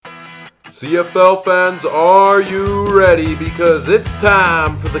CFL fans, are you ready? Because it's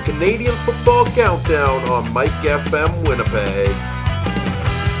time for the Canadian Football Countdown on Mike FM Winnipeg.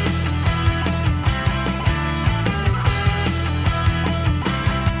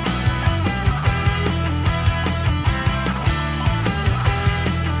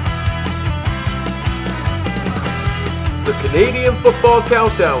 The Canadian Football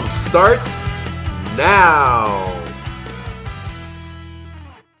Countdown starts now.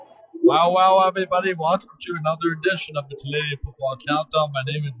 Wow, everybody. Welcome to another edition of the Canadian Football Countdown. My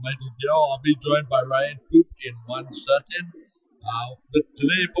name is Michael Gill. I'll be joined by Ryan Coop in 1 second. The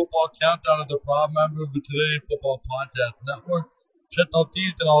Canadian Football Countdown is a proud member of the Canadian Football Podcast Network. Check out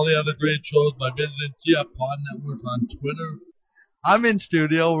these and all the other great shows by visiting CF Pod Network on Twitter. I'm in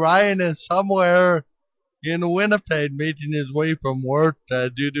studio. Ryan is somewhere in Winnipeg making his way from work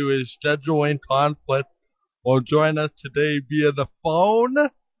due to his scheduling conflict. Will join us today via the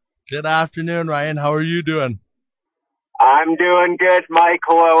phone. Good afternoon, Ryan. How are you doing? I'm doing good, Mike.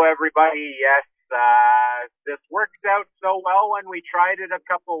 Hello, everybody. Yes, this worked out so well when we tried it a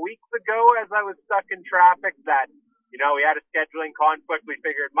couple weeks ago as I was stuck in traffic that, we had a scheduling conflict. We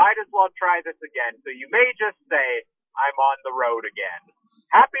figured might as well try this again. So you may just say I'm on the road again.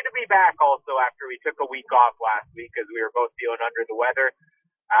 Happy to be back also after we took a week off last week because we were both feeling under the weather.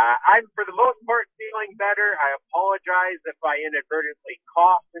 I'm, for the most part, feeling better. I apologize if I inadvertently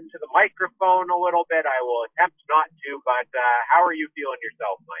coughed into the microphone a little bit. I will attempt not to, but how are you feeling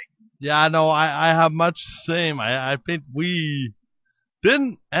yourself, Mike? Yeah, no, I have much the same. I think we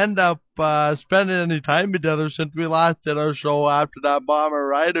didn't end up spending any time together since we last did our show after that Bomber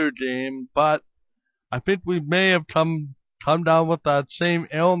Rider game, but I think we may have come down with that same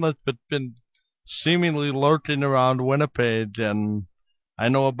illness that's been seemingly lurking around Winnipeg, and I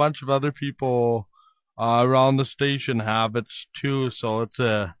know a bunch of other people around the station have it too, so it's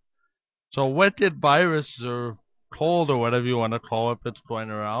a wicked virus or cold or whatever you want to call it that's going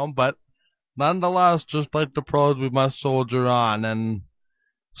around. But nonetheless, just like the pros, we must soldier on, and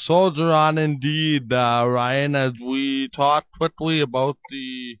soldier on indeed, Ryan, as we talk quickly about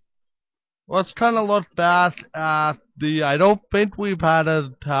let's kind of look back at I don't think we've had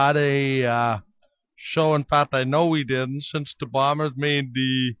a show. In fact, I know we didn't, since the Bombers made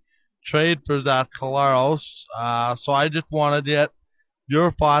the trade for Zach Collaros. So I just wanted to get your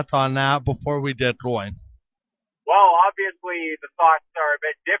thoughts on that before we get going. Well, obviously the thoughts are a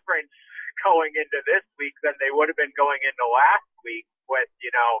bit different going into this week than they would have been going into last week with,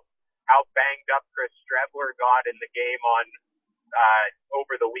 how banged up Chris Strebler got in the game on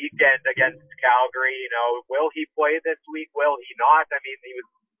over the weekend against Calgary. Will he play this week? Will he not? I mean,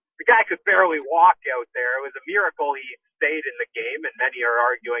 the guy could barely walk out there. It was a miracle he stayed in the game, and many are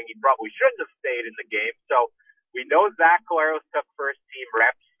arguing he probably shouldn't have stayed in the game. So we know Zach Collaros took first-team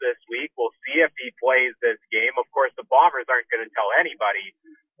reps this week. We'll see if he plays this game. Of course, the Bombers aren't going to tell anybody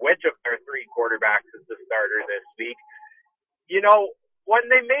which of their three quarterbacks is the starter this week.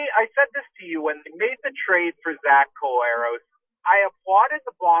 I said this to you, when they made the trade for Zach Collaros, I applauded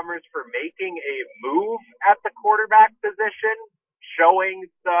the Bombers for making a move at the quarterback position, showing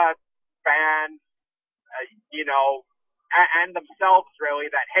the fans, and themselves really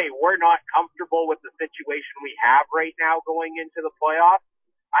that, hey, we're not comfortable with the situation we have right now going into the playoffs.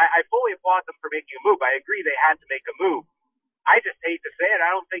 I fully applaud them for making a move. I agree they had to make a move. I just hate to say it. I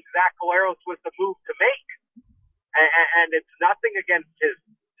don't think Zach Collaros was the move to make. And it's nothing against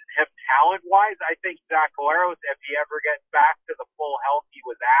him talent-wise. I think Zach Collaros, if he ever gets back to the full health he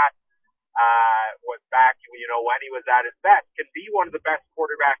was at, when he was at his best, can be one of the best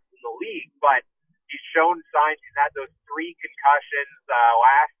quarterbacks in the league. But he's shown signs. He's had those 3 concussions.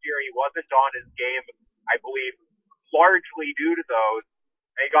 Last year he wasn't on his game, I believe, largely due to those.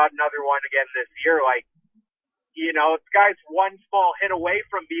 And he got another one again this year. This guy's one small hit away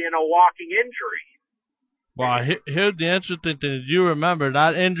from being a walking injury. Well, here's the interesting thing. You remember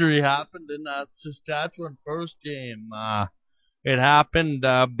that injury happened in that Saskatchewan first game. It happened,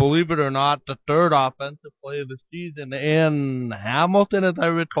 believe it or not, the third offensive play of the season in Hamilton, if I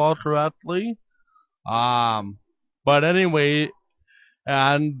recall correctly. But anyway,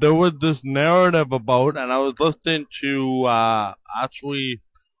 and there was this narrative about, and I was listening to actually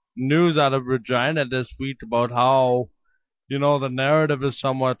news out of Regina this week about how, the narrative is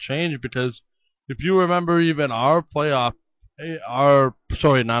somewhat changed, because if you remember even our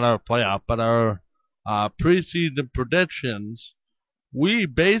preseason predictions, we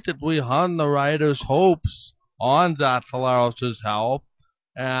basically hung the Riders' hopes on Zach Collaros' health,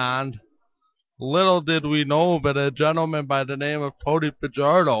 and little did we know that a gentleman by the name of Cody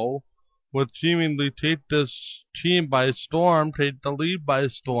Fajardo would seemingly take this team by storm, take the lead by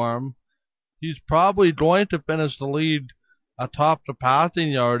storm, he's probably going to finish the lead atop the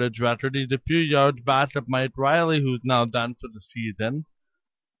passing yardage record. He's a few yards back of Mike Riley, who's now done for the season.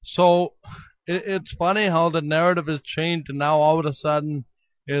 So it's funny how the narrative has changed, and now all of a sudden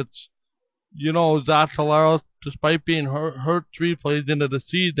it's, Zach Collaros, despite being hurt 3 plays into the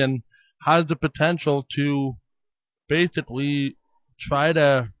season, has the potential to basically try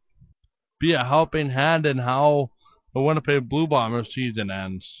to be a helping hand in how the Winnipeg Blue Bombers season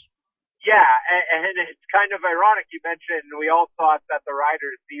ends. Yeah, and it's kind of ironic. You mentioned we all thought that the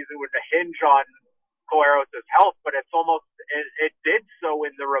Riders' season would hinge on Collaros' health, but it's almost, it did so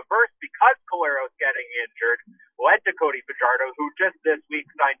in the reverse because Collaros getting injured led to Cody Fajardo, who just this week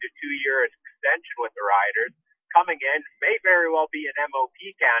signed a 2-year extension with the Riders, coming in, may very well be an MOP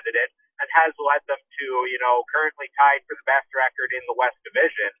candidate, and has led them to, currently tied for the best record in the West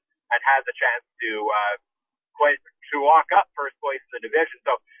Division, and has a chance to walk up first place in the division.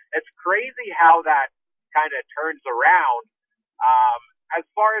 So it's crazy how that kind of turns around. As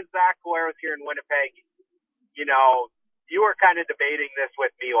far as Zach Collaros here in Winnipeg, you were kind of debating this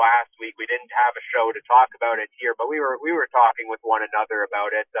with me last week. We didn't have a show to talk about it here, but we were talking with one another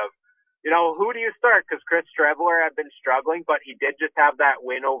about it of, who do you start? Because Chris Strebler had been struggling, but he did just have that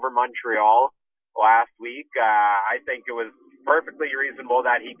win over Montreal last week. I think it was perfectly reasonable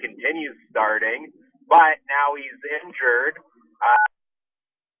that he continues starting, but now he's injured.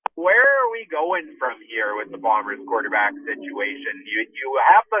 Where are we going from here with the Bombers quarterback situation? You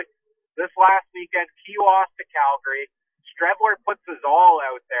have this last weekend, he lost to Calgary. Strebler puts his all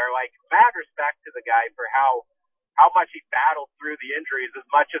out there. Like, mad respect to the guy for how much he battled through the injuries, as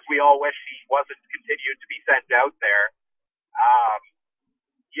much as we all wish he wasn't continued to be sent out there.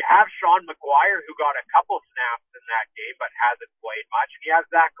 You have Sean McGuire, who got a couple snaps in that game, but hasn't played much. And you have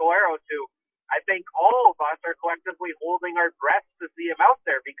Zach Collaros, who I think all of us are collectively holding our breaths to see him out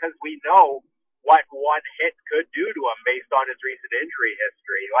there because we know what one hit could do to him based on his recent injury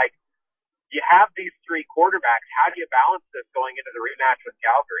history. Like, you have these 3 quarterbacks. How do you balance this going into the rematch with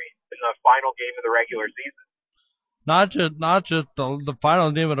Calgary in the final game of the regular season? Not just the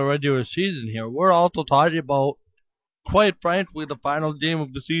final game of the regular season here. We're also talking about, quite frankly, the final game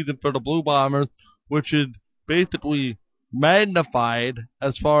of the season for the Blue Bombers, which is basically magnified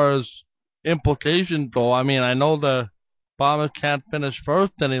as far as implications go. I mean, I know the Bombers can't finish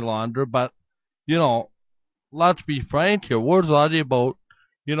first any longer, but, let's be frank here. We're talking about,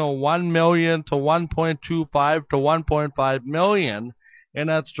 1 million to 1.25 to 1.5 million, and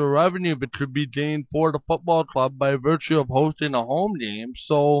that's the revenue that could be gained for the football club by virtue of hosting a home game.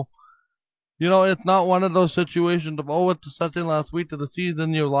 So, it's not one of those situations of, it's the second last week of the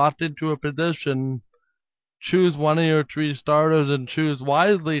season, you're locked into a position, choose one of your 3 starters and choose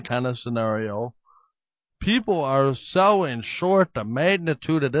wisely kind of scenario. People are selling short the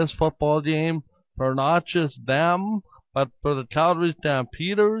magnitude of this football game for not just them, but for the Calgary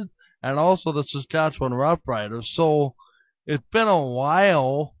Stampeders and also the Saskatchewan Roughriders. So it's been a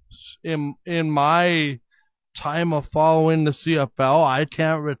while in my time of following the CFL. I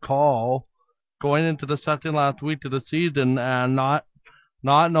can't recall going into the second last week of the season and not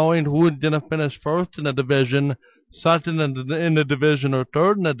knowing who was going to finish first in the division, second in the division, or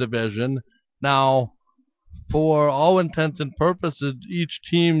third in the division. Now, for all intents and purposes, each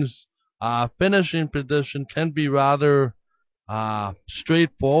team's finishing position can be rather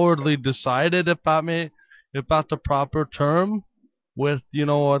straightforwardly decided, if that's the proper term, with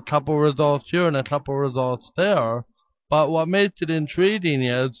a couple results here and a couple results there. But what makes it intriguing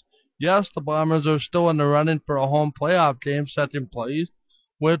is, yes, the Bombers are still in the running for a home playoff game, second place,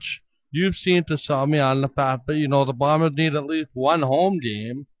 which you've seen to sell me on the fact that the Bombers need at least one home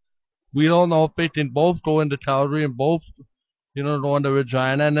game. We don't know if they can both go into Calgary and both go into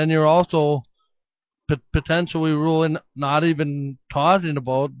Regina, and then you're also potentially ruling, not even talking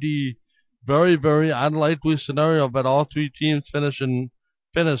about the very, very unlikely scenario that all 3 teams finish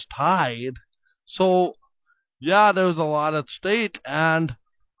tied. So, yeah, there's a lot at stake, and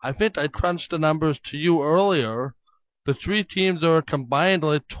I think I crunched the numbers to you earlier. The 3 teams are combined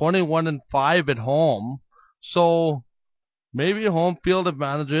like 21-5 at home, so maybe home field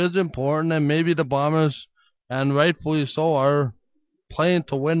advantage is important, and maybe the Bombers, and rightfully so, are playing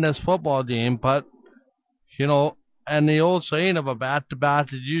to win this football game. But, and the old saying of a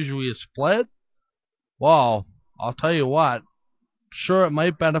bat-to-bat is usually a split, well, I'll tell you what, sure, it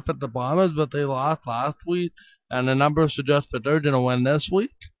might benefit the Bombers, but they lost last week, and the numbers suggest that they're going to win this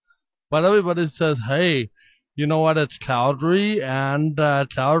week. But everybody says, hey, you know what, it's Calgary, and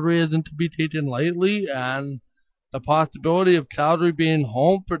Calgary isn't to be taken lightly, and the possibility of Calgary being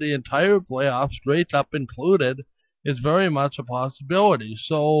home for the entire playoffs, straight up included, is very much a possibility.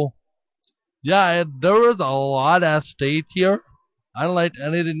 So, Yeah, there was a lot at stake here, unlike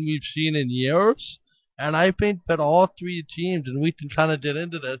anything we've seen in years. And I think that all three teams, and we can kind of get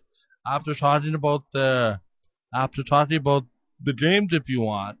into this after talking about the games if you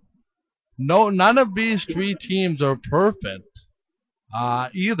want. No, none of these three teams are perfect,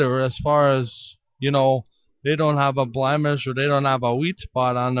 either as far as, they don't have a blemish or they don't have a weak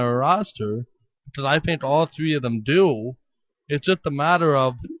spot on their roster, because I think all three of them do. It's just a matter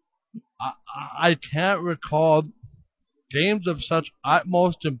of, I can't recall games of such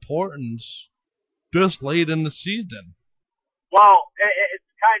utmost importance this late in the season. Well,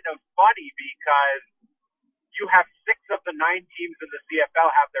 it's kind of funny because you have 6 of the 9 teams in the CFL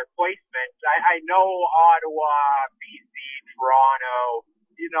have their placements. I know Ottawa, BC, Toronto,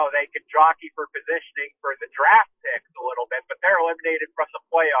 they could jockey for positioning for the draft picks a little bit, but they're eliminated from the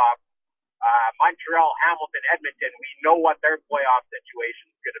playoffs. Montreal, Hamilton, Edmonton, we know what their playoff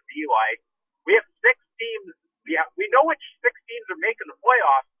situation is going to be like. We have 6 teams. We know which 6 teams are making the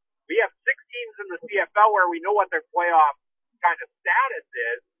playoffs. We have 6 teams in the CFL where we know what their playoff kind of status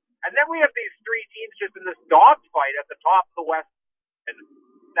is. And then we have these 3 teams just in this dogfight at the top of the West. And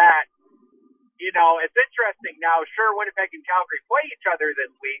that, it's interesting now. Sure, Winnipeg and Calgary play each other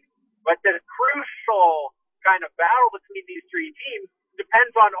this week, but the crucial kind of battle between these 3 teams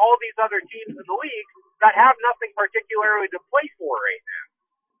depends on all these other teams in the league that have nothing particularly to play for right now.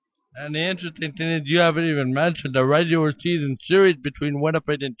 And the interesting thing is you haven't even mentioned the regular season series between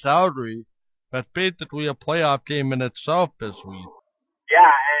Winnipeg and Calgary. That's basically a playoff game in itself this week. Yeah,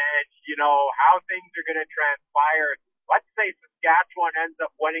 and how things are going to transpire. Let's say Saskatchewan ends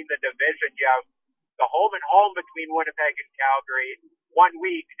up winning the division. You have the home and home between Winnipeg and Calgary 1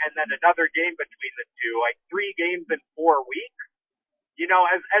 week, and then another game between the two, like 3 games in 4 weeks.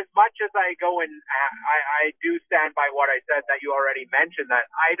 As much as I go and I do stand by what I said that you already mentioned, that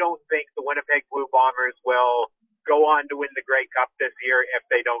I don't think the Winnipeg Blue Bombers will go on to win the Grey Cup this year if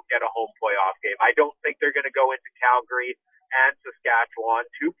they don't get a home playoff game. I don't think they're going to go into Calgary and Saskatchewan,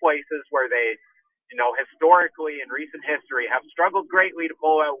 2 places where they, historically in recent history have struggled greatly to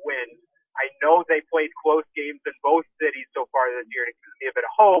pull out wins. I know they played close games in both cities so far this year, and it gives me a bit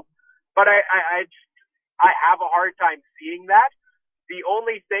of hope, but I have a hard time seeing that. The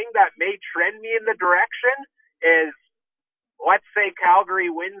only thing that may trend me in the direction is, let's say Calgary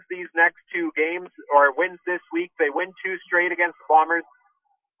wins these next 2 games, or wins this week. They win 2 straight against the Bombers.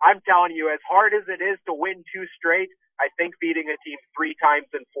 I'm telling you, as hard as it is to win 2 straight, I think beating a team 3 times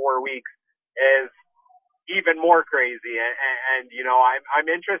in 4 weeks is even more crazy. And I'm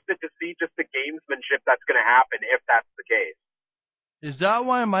interested to see just the gamesmanship that's going to happen if that's the case. Is that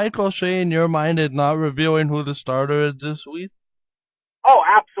why Mike O'Shea, in your mind, is not revealing who the starter is this week? Oh,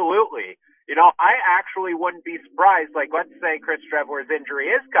 absolutely. I actually wouldn't be surprised. Like, let's say Chris Streveler's injury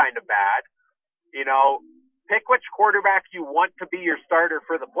is kind of bad. Pick which quarterback you want to be your starter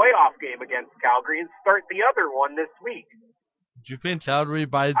for the playoff game against Calgary and start the other one this week. Do you think Calgary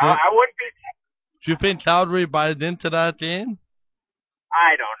buys I wouldn't be. Do you think Calgary buys into that game?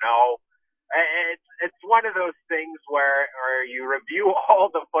 I don't know. It's one of those things where you review all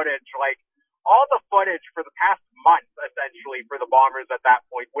the footage, like all the footage for the past month, essentially, for the Bombers at that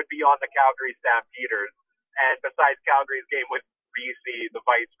point would be on the Calgary Stampeders. And besides Calgary's game with BC, the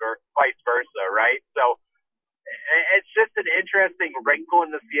vice versa, right? So it's just an interesting wrinkle in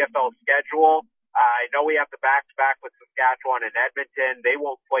the CFL schedule. I know we have the back-to-back with Saskatchewan and Edmonton. They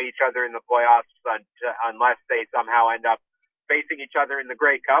won't play each other in the playoffs unless they somehow end up facing each other in the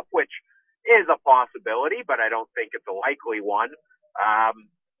Grey Cup, which is a possibility, but I don't think it's a likely one.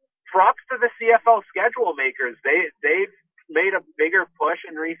 Props to the CFL schedule makers. They've made a bigger push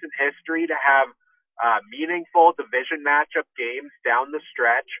in recent history to have meaningful division matchup games down the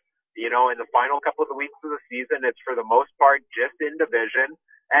stretch. In the final couple of the weeks of the season, it's for the most part just in division,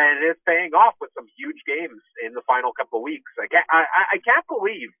 and it's paying off with some huge games in the final couple of weeks. I can't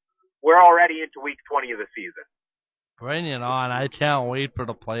believe we're already into week 20 of the season. Bring it on. I can't wait for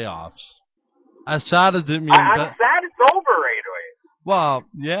the playoffs. As sad as it means. I'm sad it's over right away. Well,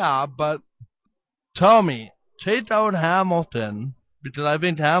 yeah, but tell me, take out Hamilton, because I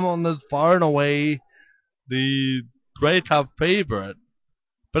think Hamilton is far and away the Grey Cup favorite.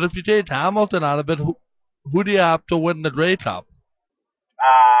 But if you take Hamilton out of it, who do you have to win the Grey Cup?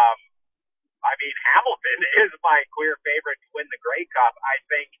 Hamilton is my clear favorite to win the Grey Cup. I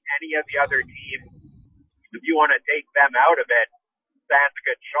think any of the other teams, if you want to take them out of it, stands a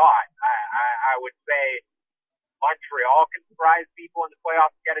good shot. I would say Montreal can surprise people in the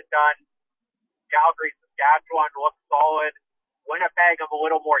playoffs and get it done. Calgary, Saskatchewan looks solid. Winnipeg, I'm a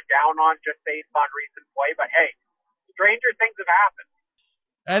little more down on just based on recent play. But hey, stranger things have happened.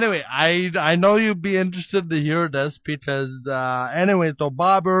 Anyway, I know you'd be interested to hear this because so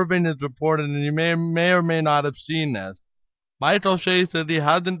Bob Irving is reported, and you may or may not have seen this. Mike O'Shea said he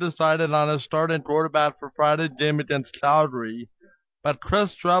hasn't decided on his starting quarterback for Friday's game against Calgary, but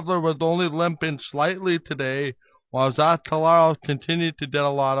Chris Trevler was only limping slightly today, while Zach Collaros continued to do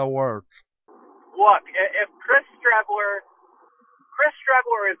a lot of work. Look, if Chris Strebler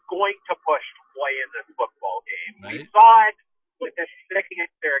is going to push to play in this football game. Right. We saw it with the sticking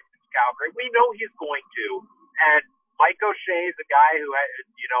it there against Calgary. We know he's going to. And Mike O'Shea is a guy who has,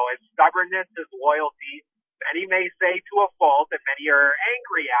 his stubbornness, his loyalty, many may say to a fault, and many are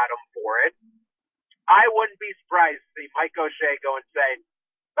angry at him for it. I wouldn't be surprised to see Mike O'Shea go and say,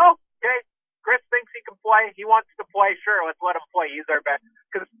 "Oh, okay, Chris thinks he can play. He wants to play. Sure, let's let him play. He's our best."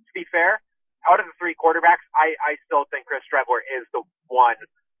 Because to be fair, out of the three quarterbacks, I still think Chris Trevler is the one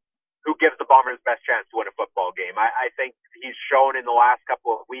who gives the Bombers the best chance to win a football game. I think he's shown in the last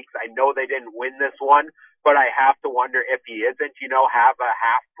couple of weeks. I know they didn't win this one, but I have to wonder if he isn't, have a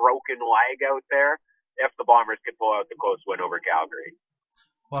half-broken leg out there, if the Bombers can pull out the close win over Calgary.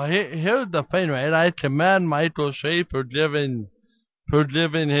 Well, here's the thing, right? I commend Mike O'Shea for giving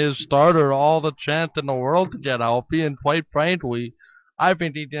his starter all the chance in the world to get healthy, and quite frankly, I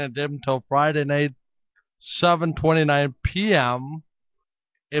think he's going to give him until Friday night, 7:29 p.m.,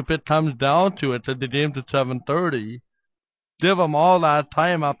 if it comes down to it, that the game's at 7:30, give him all that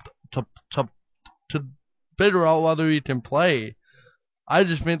time up to figure out whether he can play. I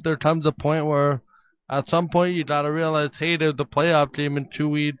just think there comes a point where at some point you gotta realize, hey, there's the playoff game in 2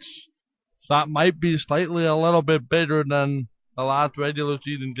 weeks. That might be slightly a little bit bigger than the last regular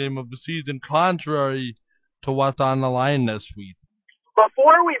season game of the season, contrary to what's on the line this week.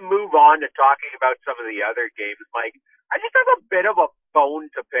 Before we move on to talking about some of the other games, Mike, I just have a bit of a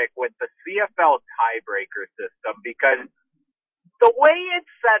bone to pick with the CFL tiebreaker system, because the way it's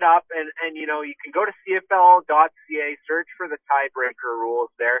set up, and you can go to CFL.ca, search for the tiebreaker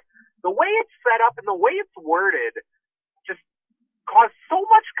rules there. The way it's set up and the way it's worded just caused so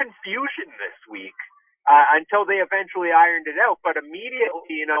much confusion this week until they eventually ironed it out. But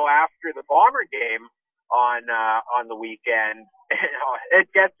immediately, after the Bomber game on the weekend, it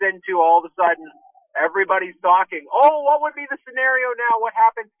gets into all of a sudden everybody's talking, oh, what would be the scenario now? What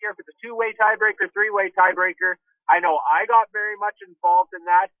happens here if it's a two-way tiebreaker, three-way tiebreaker? I know I got very much involved in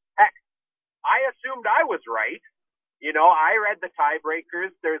that. Heck, I assumed I was right. I read the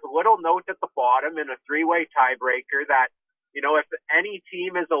tiebreakers. There's a little note at the bottom in a three-way tiebreaker that, if any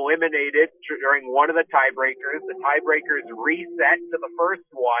team is eliminated during one of the tiebreakers, the tiebreakers reset to the first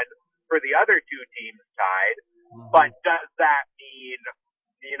one for the other two teams tied. But does that mean,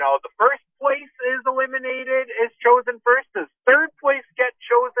 the first place is eliminated, is chosen first? Does third place get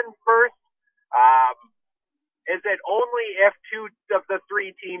chosen first? Is it only if two of the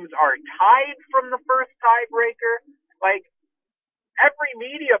three teams are tied from the first tiebreaker? Like, every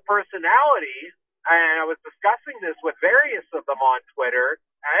media personality, and I was discussing this with various of them on Twitter,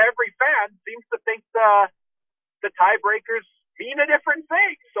 every fan seems to think the tiebreakers mean a different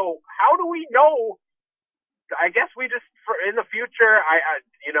thing. So how do we know? I guess we just, in the future,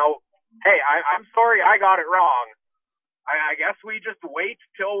 hey, I'm sorry I got it wrong. I guess we just wait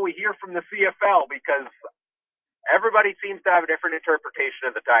till we hear from the CFL, because everybody seems to have a different interpretation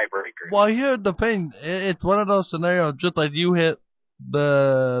of the tiebreaker. Well, here's the thing. It's one of those scenarios, just like you hit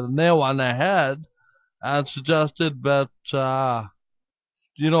the nail on the head and suggested that,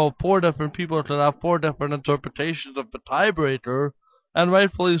 four different people could have four different interpretations of the tiebreaker, and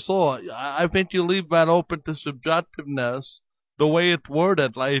rightfully so. I think you leave that open to subjectiveness the way it's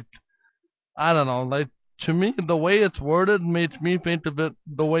worded. Like, I don't know, like, to me, the way it's worded makes me think of it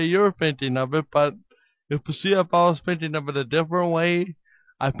the way you're thinking of it, but if the CFL is thinking of it a different way,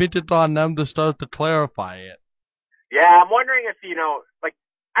 I think it's on them to start to clarify it. Yeah, I'm wondering if,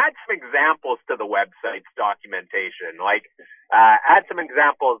 add some examples to the website's documentation. Like, add some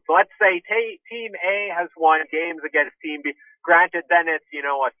examples. Let's say Team A has won games against Team B. Granted, then it's,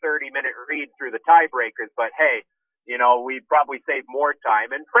 a 30-minute read through the tiebreakers, but hey, we'd probably save more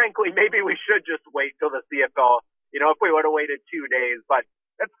time. And frankly, maybe we should just wait till the CFL, if we would have waited 2 days. But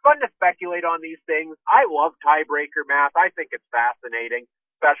it's fun to speculate on these things. I love tiebreaker math. I think it's fascinating,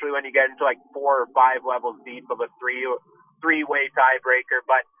 especially when you get into like 4 or 5 levels deep of a three-way tiebreaker.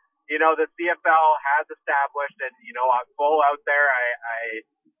 But, the CFL has established, and, I'm full out there.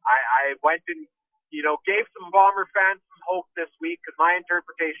 I went and, gave some Bomber fans some hope this week, because my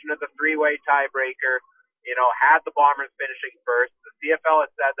interpretation of the three-way tiebreaker, had the Bombers finishing first. The CFL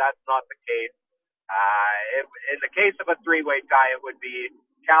has said that's not the case. In the case of a three-way tie, it would be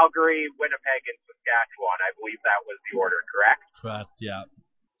Calgary, Winnipeg, and Saskatchewan. I believe that was the order, correct? Correct, yeah.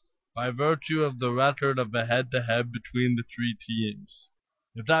 by virtue of the record of a head-to-head between the three teams.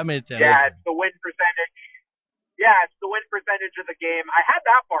 If that makes sense. Yeah, it's the win percentage. Yeah, it's the win percentage of the game. I had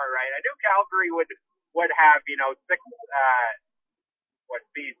that part right. I knew Calgary would have, six,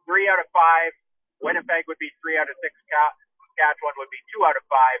 be 3 out of 5. Winnipeg would be 3 out of 6. Saskatchewan would be 2 out of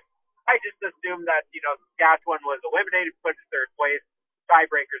 5. I just assumed that, Saskatchewan was eliminated, put in third place.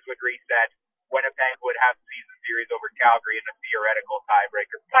 Tiebreakers would reset. Winnipeg would have season series over Calgary in a theoretical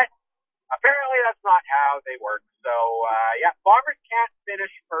tiebreaker. But apparently that's not how they work. So, Bombers can't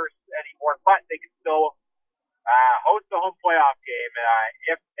finish first anymore, but they can still host the home playoff game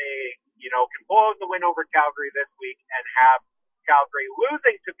if they, can pull out the win over Calgary this week and have Calgary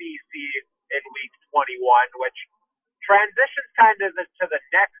losing to BC in week 21, which transitions kind of to the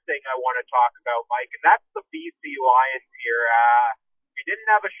next thing I want to talk about, Mike, and that's the BC Lions here. We didn't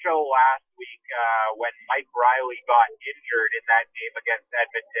have a show last week when Mike Riley got injured in that game against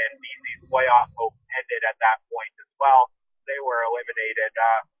Edmonton. BC's playoff hope ended at that point as well. They were eliminated.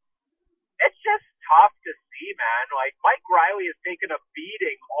 It's just tough to see, man. Like, Mike Riley has taken a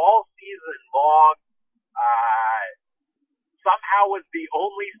beating all season long. Somehow was the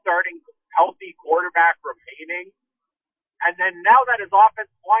only starting healthy quarterback remaining. And then now that his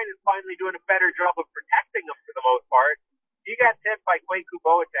offensive line is finally doing a better job of protecting him for the most part, he got hit by Kwaku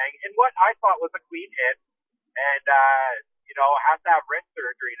Boateng in what I thought was a clean hit, and has to have wrist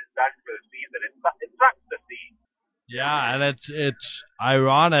surgery and is done for the season. It sucks to see. Yeah, and it's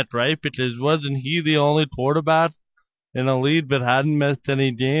ironic, right? Because wasn't he the only quarterback in the league that hadn't missed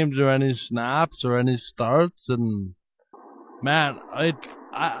any games or any snaps or any starts? And man,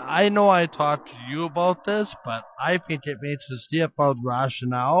 I know I talked to you about this, but I think it makes the CFL's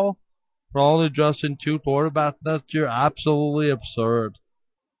rationale for only dressing 2 quarterbacks next year absolutely absurd.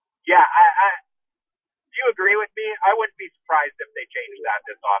 Yeah, do you agree with me? I wouldn't be surprised if they changed that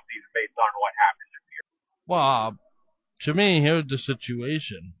this offseason based on what happened this year. Well, to me, here's the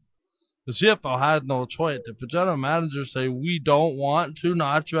situation. The CFL had no choice. If the general managers say, we don't want to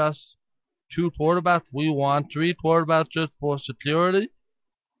not dress 2 quarterbacks, we want 3 quarterbacks just for security,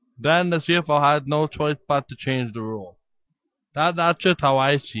 then the CFL had no choice but to change the rule. That's just how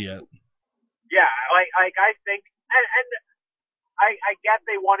I see it. Yeah, like I think, and I get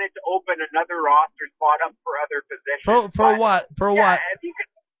they wanted to open another roster spot up for other positions. For what? What? If you could,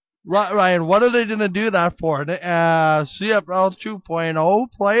 Ryan, what are they going to do that for? CFL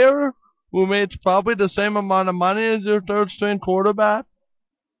 2.0 player who makes probably the same amount of money as your third string quarterback?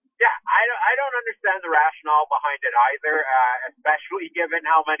 Yeah, I don't understand the rationale behind it either, especially given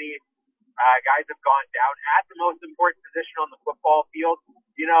how many guys have gone down at the most important position on the football field.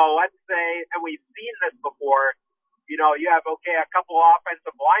 Let's say, and we've seen this before, you have, a couple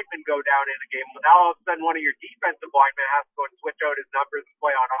offensive linemen go down in a game. Well, now all of a sudden one of your defensive linemen has to go and switch out his numbers and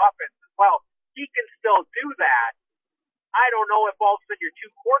play on offense as well. He can still do that. I don't know if all of a sudden your 2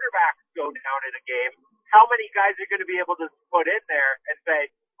 quarterbacks go down in a game, how many guys are going to be able to put in there and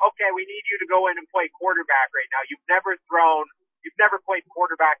say, okay, we need you to go in and play quarterback right now. You've never played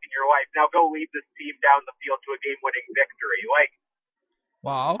quarterback in your life. Now go lead this team down the field to a game-winning victory. Like,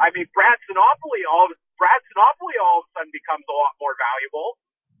 wow. I mean, Brad Sinopoli all of a sudden becomes a lot more valuable.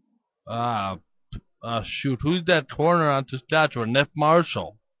 Shoot, who's that corner on Saskatchewan? Nick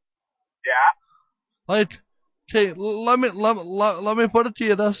Marshall. Yeah. Like, okay, let me put it to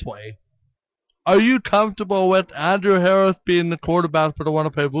you this way. Are you comfortable with Andrew Harris being the quarterback for the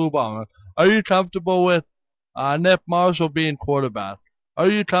Winnipeg Blue Bombers? Are you comfortable with Nick Marshall being quarterback? Are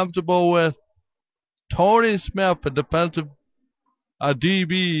you comfortable with Tony Smith, a defensive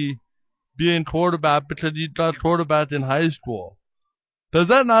DB, being quarterback because he got quarterback in high school? Does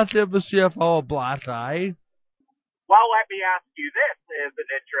that not give the CFL a black eye? Well, let me ask you this is an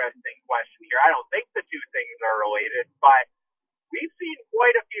interesting question here. I don't think the two things are related, but we've seen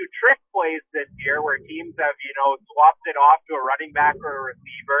quite a few trick plays this year where teams have, swapped it off to a running back or a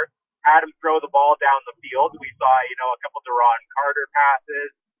receiver, had him throw the ball down the field. We saw, a couple Deron Carter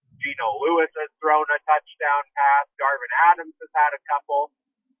passes. Geno Lewis has thrown a touchdown pass. Darvin Adams has had a couple.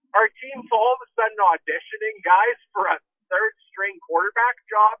 Are teams all of a sudden auditioning guys for a third-string quarterback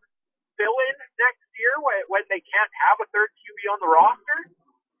job fill in next year when they can't have a third QB on the roster?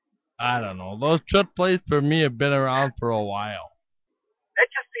 I don't know. Those trick plays for me have been around for a while. It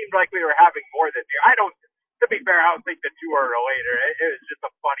just seemed like we were having more this year. To be fair, I don't think the two are related. It was just a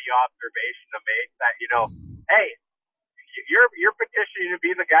funny observation to make that, hey, you're petitioning to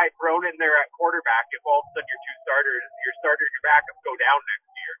be the guy thrown in there at quarterback if all of a sudden your starter and your backup go down next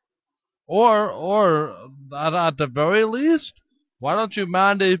year. Or at the very least, why don't you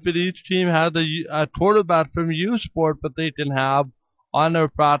mandate that each team has a quarterback from U Sport that they can have on their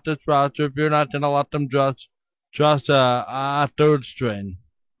practice roster if you're not going to let them just a third string.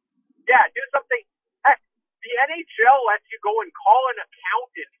 Yeah, do something. Heck, the NHL lets you go and call an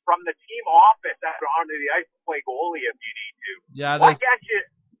accountant from the team office onto the ice to play goalie if you need to. Yeah, Why can't you?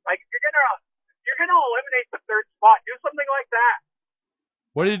 Like, if you're gonna eliminate the third spot, do something like that.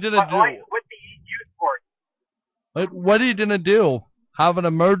 What are you gonna do? Like with the youth sports. What are you gonna do? Have an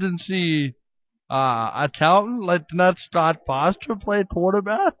emergency accountant? Let not Scott Foster play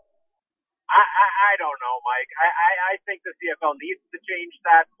quarterback? I don't know, Mike. I think the CFL needs to change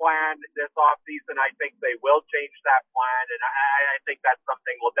that plan this offseason. I think they will change that plan, and I think that's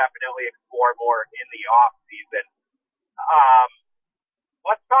something we'll definitely explore more in the offseason.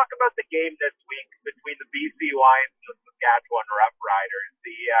 Let's talk about the game this week between the BC Lions and the Saskatchewan Roughriders.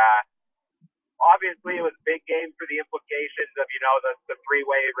 Obviously, it was a big game for the implications of, the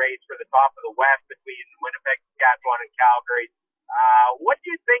three-way race for the top of the West between Winnipeg, Saskatchewan, and Calgary. What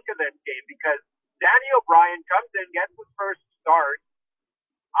do you think of this game? Because Danny O'Brien comes in, gets his first start.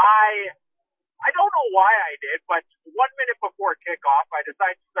 I don't know why I did, but 1 minute before kickoff, I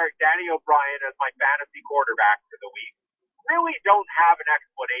decided to start Danny O'Brien as my fantasy quarterback for the week. Really don't have an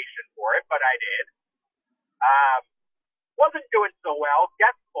explanation for it, but I did. Wasn't doing so well,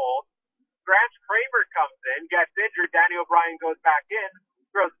 gets pulled. Grant Kramer comes in, gets injured. Danny O'Brien goes back in,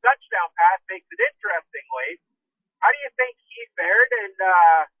 throws a touchdown pass, makes it interestingly. How do you think he fared? And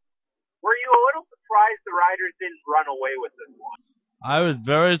were you a little surprised the Riders didn't run away with this one? I was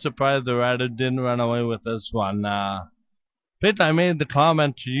very surprised the Riders didn't run away with this one. Pitt, I made the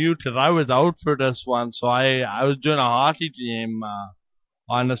comment to you because I was out for this one, so I was doing a hockey game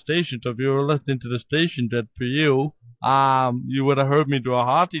on the station. So if you were listening to the station that for you, you would have heard me do a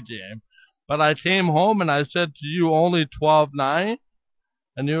hockey game. But I came home and I said to you only 12-9,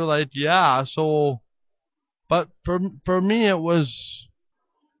 and you were like, yeah. So, but for me it was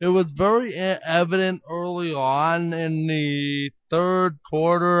very evident early on in the third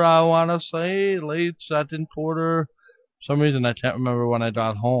quarter. I want to say late second quarter. For some reason I can't remember when I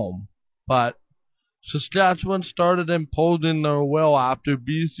got home, but Saskatchewan started imposing their will after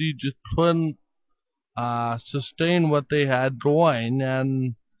BC just couldn't sustain what they had going,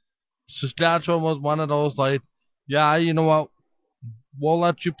 and Saskatchewan was one of those like, yeah, you know what, we'll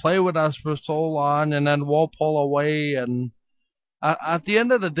let you play with us for so long, and then we'll pull away. And at the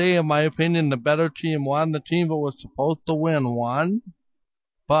end of the day, in my opinion, the better team won. The team that was supposed to win won.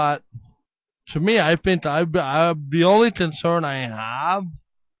 But to me, I think the only concern I have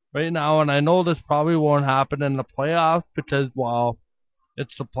right now, and I know this probably won't happen in the playoffs because, well,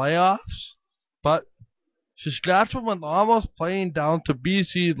 it's the playoffs, but Saskatchewan was almost playing down to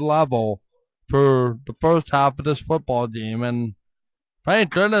BC's level for the first half of this football game, and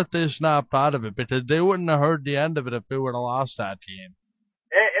thank goodness they snapped out of it because they wouldn't have heard the end of it if they would have lost that game.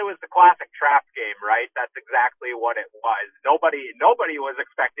 It was the classic trap game, right? That's exactly what it was. Nobody was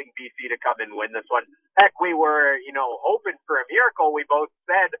expecting BC to come and win this one. Heck, we were, hoping for a miracle. We both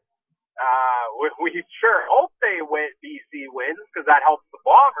said we sure hope BC wins because that helps the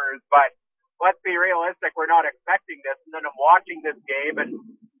Bombers. But let's be realistic, we're not expecting this. And then I'm watching this game, and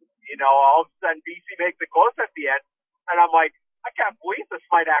all of a sudden BC makes it close at the end, and I'm like, I can't believe this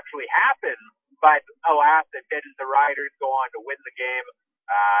might actually happen. But alas, it didn't. The Riders go on to win the game.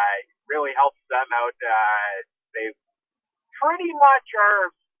 Really helps them out. They pretty much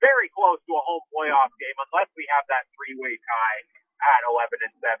are very close to a home playoff game unless we have that three-way tie at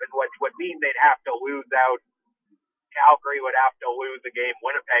 11-7, which would mean they'd have to lose out. Calgary would have to lose the game.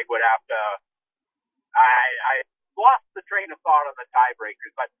 Winnipeg would have to. I lost the train of thought on the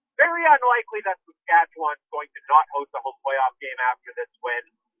tiebreakers, but very unlikely that Saskatchewan's going to not host a home playoff game after this win.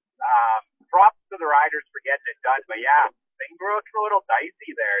 Props to the Riders for getting it done, but yeah, things were looking a little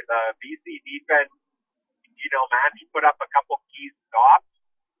dicey there. The BC defense, managed to put up a couple key stops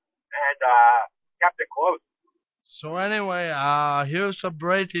and kept it close. So anyway, here's some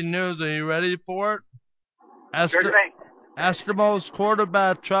breaking news. Are you ready for it? Sure thing. Eskimos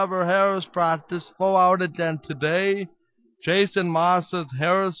quarterback Trevor Harris practiced full out again today. Jason Moss says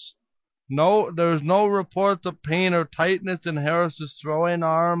there's no reports of pain or tightness in Harris's throwing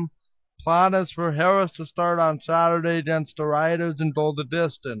arm. Plan is for Harris to start on Saturday against the Riders and go the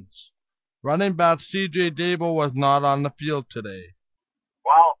distance. Running back C.J. Dable was not on the field today.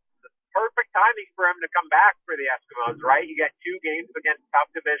 Well, perfect timing for him to come back for the Eskimos, right? You get 2 games against tough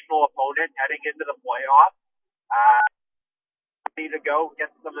divisional opponent heading into the playoffs. Need to go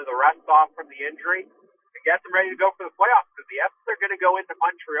get some of the rest off from the injury and get them ready to go for the playoffs because the Eskimos are going to go into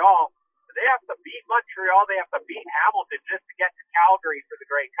Montreal. They have to beat Montreal. They have to beat Hamilton just to get to Calgary for the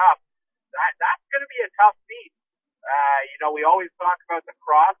Grey Cup. That's going to be a tough feat. We always talk about the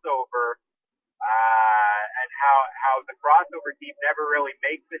crossover and how the crossover team never really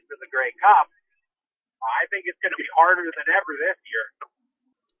makes it to the Grey Cup. I think it's going to be harder than ever this year.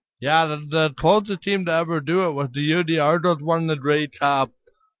 Yeah, the closest team to ever do it was the UD Argos won the Grey Cup.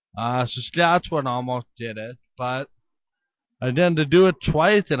 Saskatchewan almost did it, but then to do it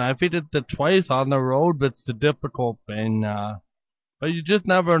twice, and I think it's the twice on the road, that's the difficult thing. But you just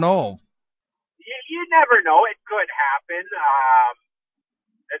never know. You never know. It could happen.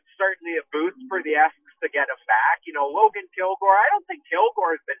 It's certainly a boost for the Esks to get him back. Logan Kilgore, I don't think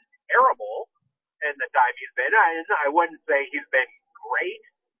Kilgore's been terrible in the time he's been. I wouldn't say he's been great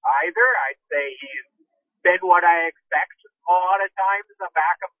either. I'd say he's been what I expect a lot of times, a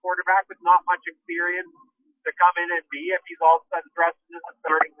backup quarterback with not much experience to come in and be if he's all of a sudden thrust into the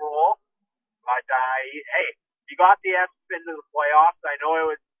starting role. But, hey, he got the Esks into the playoffs. I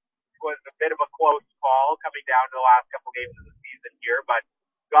know it was a bit of a close call coming down to the last couple games of the season here, but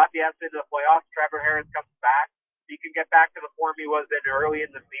got the Esks into the playoffs. Trevor Harris comes back. He can get back to the form he was in early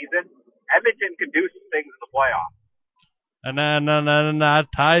in the season. Edmonton can do some things in the playoffs. And then that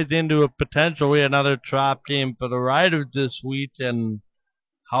ties into a potentially another trap game for the Riders this week, and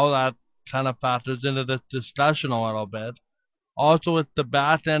how that kind of factors into this discussion a little bit. Also, it's the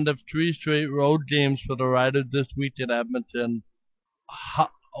back end of 3 straight road games for the Riders this week in Edmonton.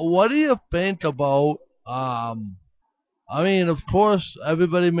 What do you think about, of course,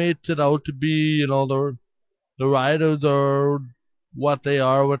 everybody makes it out to be, the Riders are what they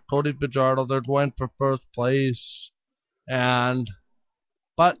are with Cody Fajardo. They're going for first place.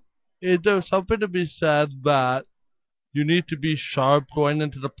 But is there something to be said that you need to be sharp going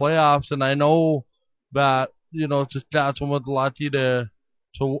into the playoffs? And I know that, Saskatchewan was lucky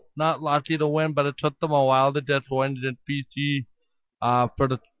not lucky to win, but it took them a while to get going to BC, for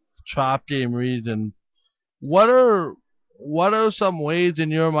the trap game reason. What are some ways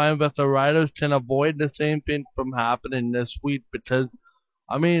in your mind that the Riders can avoid the same thing from happening this week? Because,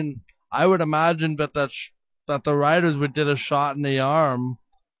 I would imagine that the Riders would get a shot in the arm.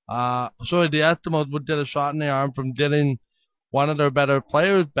 The Eskimos would get a shot in the arm from getting one of their better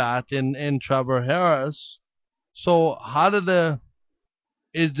players back in Trevor Harris. So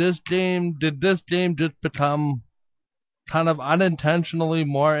did this game just become kind of unintentionally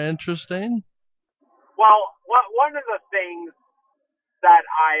more interesting? Well, one of the things that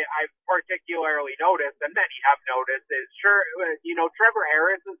I've particularly noticed, and many have noticed, is Trevor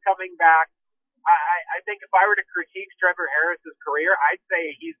Harris is coming back. I think if I were to critique Trevor Harris's career, I'd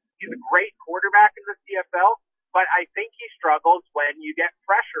say he's a great quarterback in the CFL, but I think he struggles when you get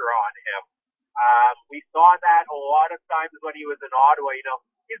pressure on him. We saw that a lot of times when he was in Ottawa.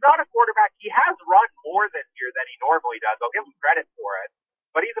 He's not a quarterback. He has run more this year than he normally does. I'll give him credit for it.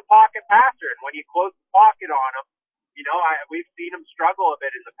 But he's a pocket passer, and when you close the pocket on him, we've seen him struggle a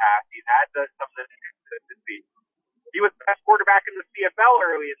bit in the past. He's had some of the inconsistency. He was the best quarterback in the CFL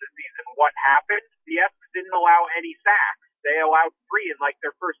early in the season. What happened? The Esks didn't allow any sacks. They allowed 3 in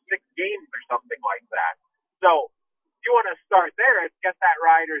their first 6 games or something like that. So if you want to start there and get that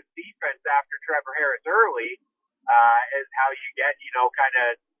Riders defense after Trevor Harris early, is how you get, kind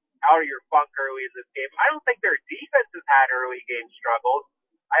of out of your funk early in this game. I don't think their defense has had early game struggles.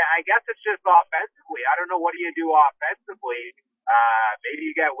 I guess it's just offensively. I don't know, what do you do offensively? Maybe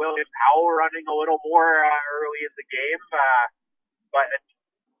you get William Powell running a little more early in the game. But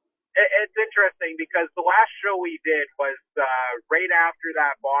it's interesting because the last show we did was right after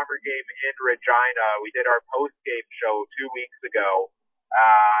that Bomber game in Regina. We did our post-game show 2 weeks ago.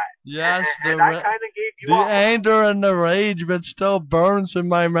 Yes, and I kind of gave you the anger and the rage, but still burns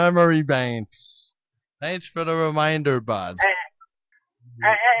in my memory banks. Thanks for the reminder, bud.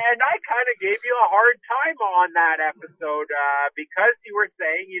 And I kind of gave you a hard time on that episode because you were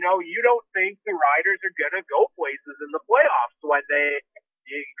saying, you don't think the Riders are going to go places in the playoffs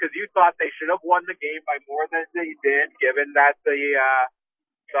because you thought they should have won the game by more than they did, given that the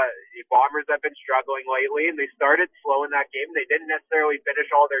Bombers have been struggling lately, and they started slow in that game. They didn't necessarily finish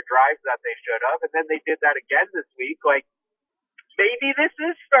all their drives that they should have, and then they did that again this week. Maybe this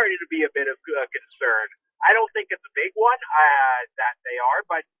is starting to be a bit of a concern. I don't think it's a big one that they are,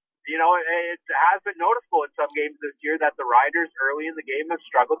 but it has been noticeable in some games this year that the Riders early in the game have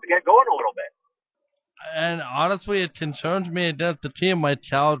struggled to get going a little bit. And honestly, it concerns me against a team like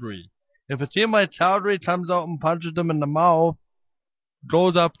Calgary. If a team like Calgary comes out and punches them in the mouth,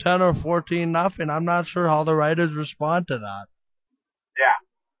 goes up 10 or 14-0, I'm not sure how the Riders respond to that. Yeah.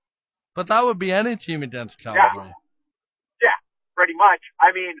 But that would be any team against Calgary. Yeah, pretty much.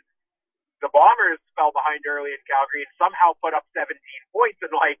 The Bombers fell behind early in Calgary and somehow put up 17 points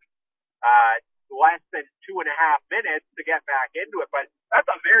in less than 2.5 minutes to get back into it. But that's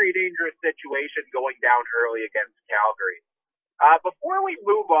a very dangerous situation going down early against Calgary. Before we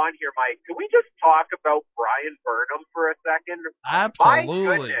move on here, Mike, can we just talk about Brian Burnham for a second? Absolutely.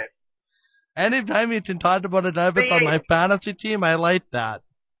 My goodness. Anytime you can talk about an Evans on my fantasy team, I like that.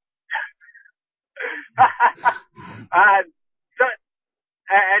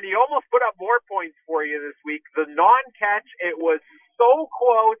 And he almost put up more points for you this week. The non-catch, it was so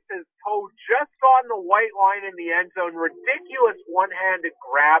close. His toe just on the white line in the end zone. Ridiculous one-handed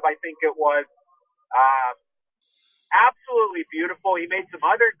grab, I think it was. Absolutely beautiful. He made some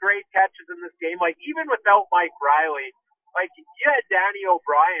other great catches in this game. Like, even without Mike Riley, like, you had Danny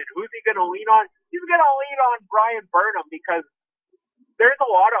O'Brien. Who's he going to lean on? He's going to lean on Brian Burnham because there's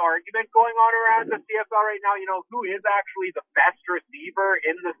a lot of argument going on around the CFL right now. You know, who is actually the best receiver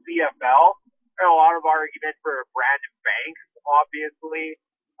in the CFL? There's a lot of argument for Brandon Banks, obviously.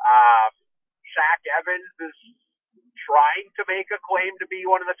 Shaq Evans is trying to make a claim to be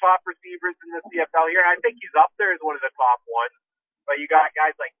one of the top receivers in the CFL here. I think he's up there as one of the top ones. But you got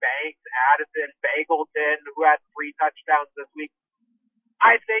guys like Banks, Addison, Bagleton, who had 3 touchdowns this week.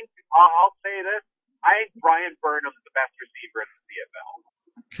 I think, I'll say this, I think Brian Burnham's the best receiver in the CFL.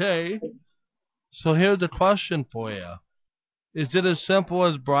 Okay. So here's the question for you. Is it as simple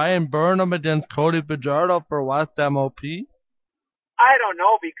as Brian Burnham against Cody Fajardo for West MOP? I don't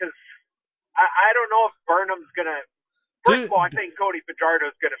know, because I don't know if Burnham's going to... First of all, I think Cody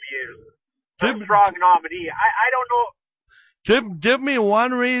Fajardo's going to be a strong nominee. I don't know. Give me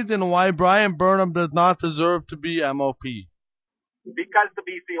one reason why Brian Burnham does not deserve to be MOP. Because the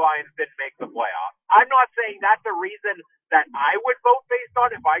BC Lions didn't make the playoffs. I'm not saying that's a reason that I would vote based on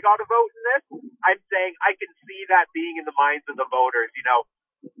if I got a vote in this. I'm saying I can see that being in the minds of the voters. You know,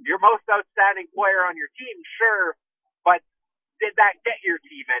 your most outstanding player on your team, sure, but did that get your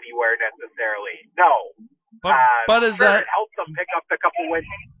team anywhere necessarily? No. But is sure, that... it helped them pick up a couple wins.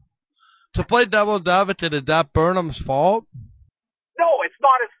 To play devil's advocate, is that Burnham's fault? No, it's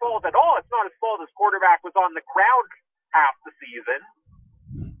not his fault at all. It's not his fault. His quarterback was on the ground half the season.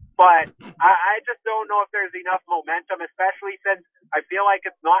 But I just don't know if there's enough momentum, especially since I feel like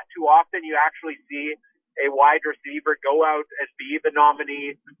it's not too often you actually see a wide receiver go out and be the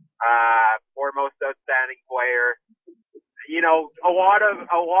nominee for most outstanding player. You know, a lot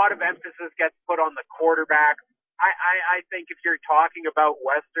of emphasis gets put on the quarterback. I think if you're talking about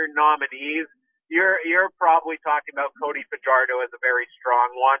Western nominees, you're probably talking about Cody Fajardo as a very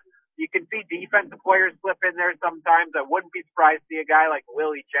strong one. You can see defensive players slip in there sometimes. I wouldn't be surprised to see a guy like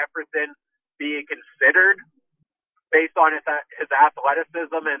Willie Jefferson being considered based on his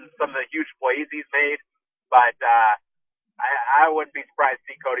athleticism and some of the huge plays he's made. But I wouldn't be surprised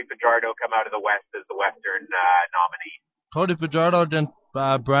to see Cody Fajardo come out of the West as the Western nominee. Cody Fajardo against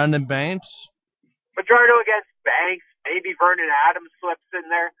Brandon Banks? Fajardo against Banks. Maybe Vernon Adams slips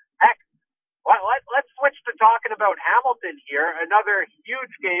in there. Heck, let's switch to talking about Hamilton here. Another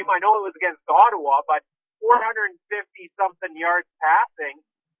huge game. I know it was against Ottawa, but 450-something yards passing.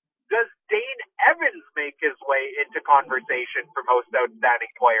 Does Dane Evans make his way into conversation for most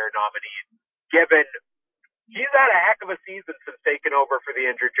outstanding player nominees, given he's had a heck of a season since taking over for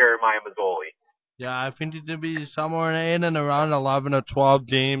the injured Jeremiah Masoli? Yeah, I think it to be somewhere in and around 11 or 12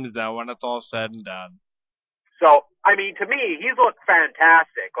 games that when it's all said and done. So, I mean, to me, he's looked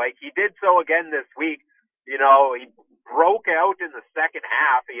fantastic. Like, he did so again this week. You know, he broke out in the second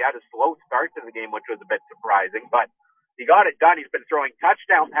half. He had a slow start to the game, which was a bit surprising, but he got it done. He's been throwing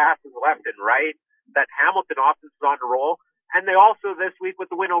touchdown passes left and right. That Hamilton offense is on the roll. And they also, this week with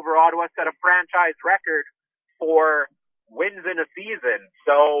the win over Ottawa, set a franchise record for wins in a season.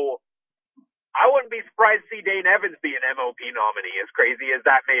 So, I wouldn't be surprised to see Dane Evans be an MOP nominee, as crazy as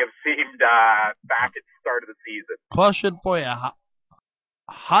that may have seemed back at the start of the season. Question for you.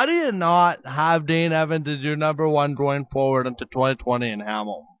 How do you not have Dane Evans as your number one going forward into 2020 in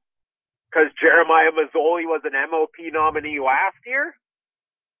Hamilton? Because Jeremiah Masoli was an MOP nominee last year?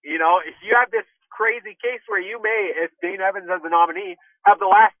 You know, if you have this crazy case where you may, if Dane Evans as a nominee, have the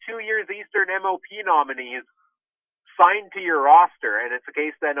last 2 years Eastern MOP nominees signed to your roster, and it's a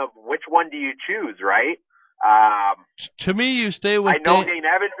case then of which one do you choose, right? To me, you stay with. I know Dane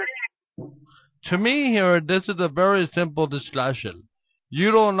Evans. To me, here, this is a very simple discussion.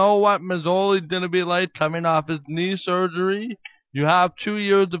 You don't know what Mazzoli's going to be like coming off his knee surgery. You have 2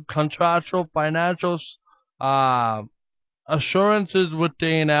 years of contractual financial assurances with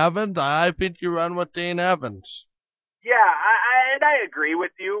Dane Evans. I think you run with Dane Evans. Yeah, I agree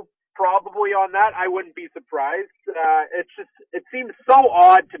with you. Probably on that, I wouldn't be surprised. It seems so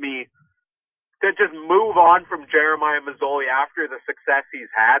odd to me to just move on from Jeremiah Masoli after the success he's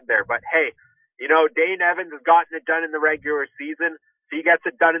had there. But hey, Dane Evans has gotten it done in the regular season. If he gets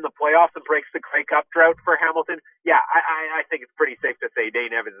it done in the playoffs and breaks the Grey Cup drought for Hamilton, yeah, I think it's pretty safe to say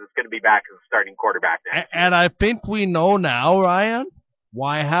Dane Evans is going to be back as a starting quarterback next year. And I think we know now, Ryan,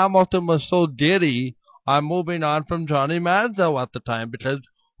 why Hamilton was so giddy on moving on from Johnny Manziel at the time, because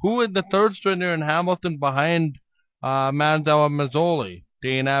who was the third stringer in Hamilton behind Manziel and Mazzoli?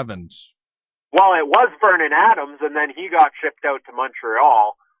 Dane Evans. Well, it was Vernon Adams, and then he got shipped out to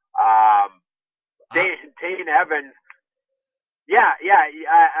Montreal. Dane Evans,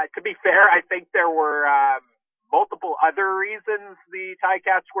 to be fair, I think there were multiple other reasons the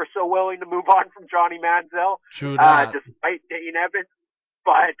Ticats were so willing to move on from Johnny Manziel, despite Dane Evans.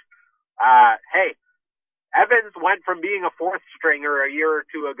 But, hey, Evans went from being a fourth stringer a year or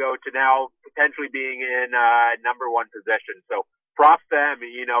two ago to now potentially being in number one position. So props to him.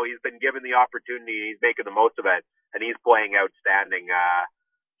 He's been given the opportunity. He's making the most of it, and he's playing outstanding.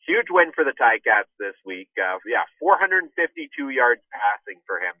 Huge win for the Ticats this week. 452 yards passing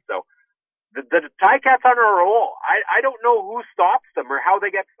for him. So the Ticats on a roll. I don't know who stops them or how they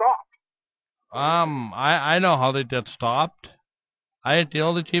get stopped. I know how they get stopped. I think the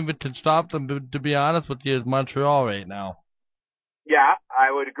only team that can stop them, to be honest with you, is Montreal right now. Yeah,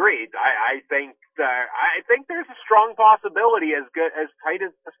 I would agree. I think there's a strong possibility, as tight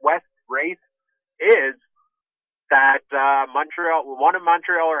as this West race is, that one of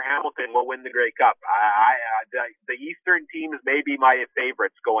Montreal or Hamilton will win the Grey Cup. The Eastern teams may be my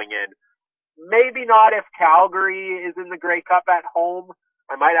favorites going in. Maybe not if Calgary is in the Grey Cup at home.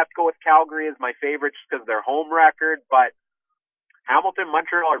 I might have to go with Calgary as my favorite just because of their home record, but Hamilton,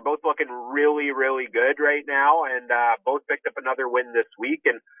 Montreal are both looking really, really good right now, and both picked up another win this week.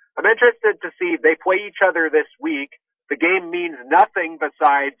 And I'm interested to see if they play each other this week. The game means nothing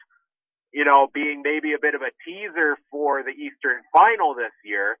besides, being maybe a bit of a teaser for the Eastern Final this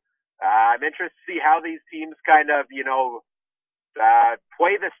year. I'm interested to see how these teams kind of,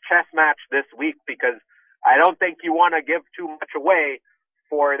 play this chess match this week, because I don't think you want to give too much away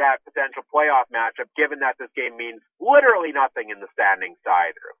for that potential playoff matchup, given that this game means literally nothing in the standings to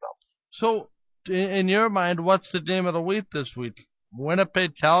either of them. So, in your mind, what's the game of the week this week?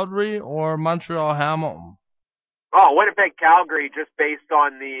 Winnipeg Calgary or Montreal Hamilton? Oh, Winnipeg Calgary, just based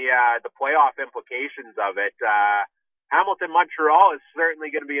on the playoff implications of it. Hamilton Montreal is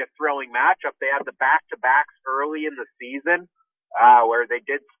certainly going to be a thrilling matchup. They had the back-to-backs early in the season, where they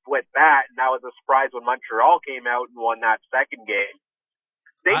did split that, and that was a surprise when Montreal came out and won that second game.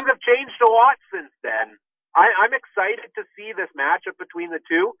 Things have changed a lot since then. I'm excited to see this matchup between the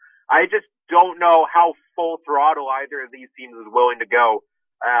two. I just don't know how full throttle either of these teams is willing to go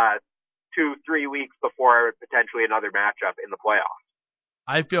 2-3 weeks before potentially another matchup in the playoffs.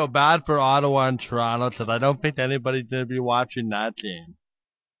 I feel bad for Ottawa and Toronto because I don't think anybody's going to be watching that game.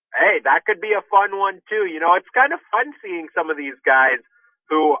 Hey, that could be a fun one too. It's kind of fun seeing some of these guys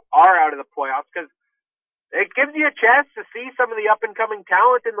who are out of the playoffs, because it gives you a chance to see some of the up-and-coming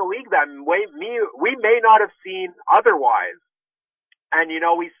talent in the league that we may not have seen otherwise. And,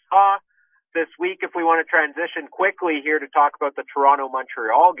 we saw this week, if we want to transition quickly here to talk about the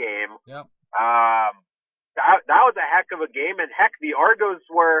Toronto-Montreal game, yep. That was a heck of a game. And, heck, the Argos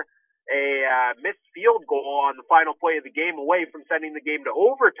were a missed field goal on the final play of the game away from sending the game to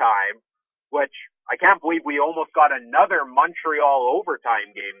overtime, which I can't believe we almost got another Montreal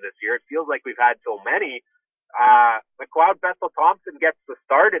overtime game this year. It feels like we've had so many. McLeod Bethel-Thompson gets the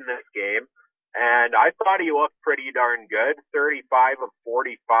start in this game, and I thought he looked pretty darn good. 35 of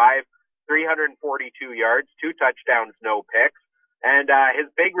 45, 342 yards, 2 touchdowns, no picks. And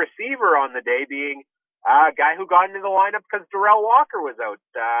his big receiver on the day being a guy who got into the lineup because Darrell Walker was out.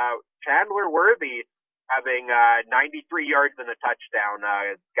 Chandler Worthy having 93 yards and a touchdown,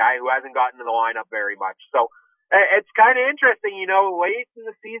 a guy who hasn't gotten to the lineup very much. So it's kind of interesting, late in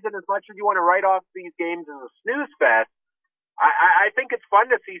the season, as much as you want to write off these games as a snooze fest, I think it's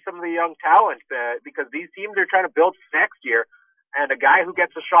fun to see some of the young talent because these teams are trying to build for next year. And a guy who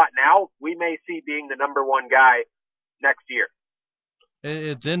gets a shot now, we may see being the number one guy next year.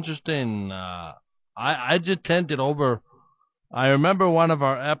 It's interesting. I just tended over. I remember one of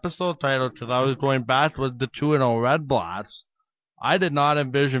our episode titles that I was going back was the 2-0 Red Blacks. I did not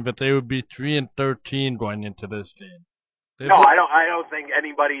envision that they would be 3-13 going into this game. I don't think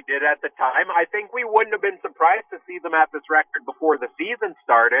anybody did at the time. I think we wouldn't have been surprised to see them at this record before the season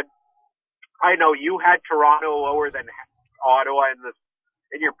started. I know you had Toronto lower than Ottawa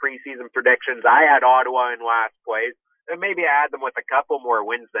in your preseason predictions. I had Ottawa in last place, and maybe I had them with a couple more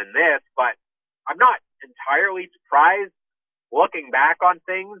wins than this. But I'm not entirely surprised. Looking back on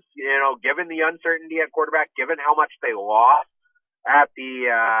things, given the uncertainty at quarterback, given how much they lost at the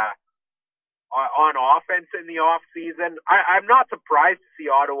on offense in the off season. I'm not surprised to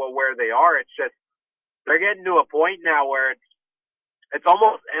see Ottawa where they are. It's just they're getting to a point now where it's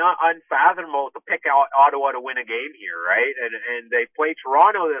almost unfathomable to pick out Ottawa to win a game here, right? And they play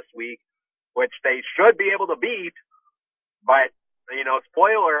Toronto this week, which they should be able to beat. But,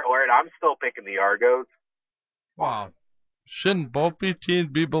 spoiler alert, I'm still picking the Argos. Wow. Shouldn't both these teams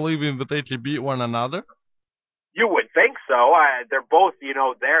be believing that they should beat one another? You would think so. They're both,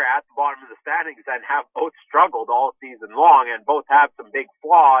 they're at the bottom of the standings and have both struggled all season long and both have some big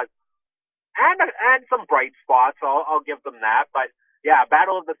flaws and some bright spots. I'll give them that. But yeah,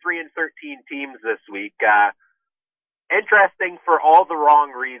 battle of the 3 and 13 teams this week. Interesting for all the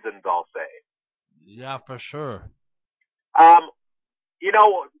wrong reasons, I'll say. Yeah, for sure.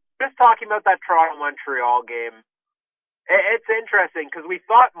 Just talking about that Toronto-Montreal game, it's interesting because we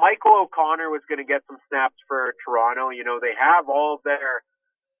thought Michael O'Connor was going to get some snaps for Toronto. They have all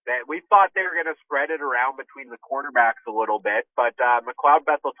we thought they were going to spread it around between the cornerbacks a little bit, but McLeod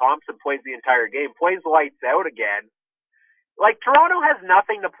Bethel-Thompson plays the entire game, plays lights out again. Like, Toronto has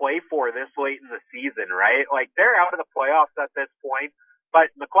nothing to play for this late in the season, right? Like, they're out of the playoffs at this point, but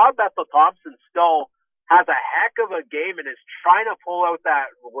McLeod Bethel-Thompson still has a heck of a game and is trying to pull out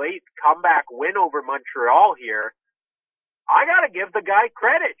that late comeback win over Montreal here. I gotta give the guy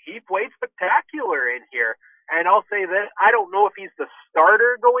credit. He played spectacular in here. And I'll say this, I don't know if he's the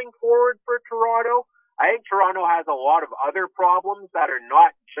starter going forward for Toronto. I think Toronto has a lot of other problems that are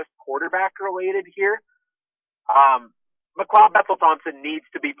not just quarterback related here. McLeod Bethel-Thompson needs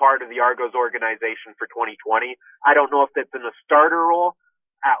to be part of the Argos organization for 2020. I don't know if it's in the starter role,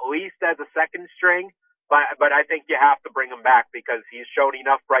 at least as a second string. But I think you have to bring him back because he's shown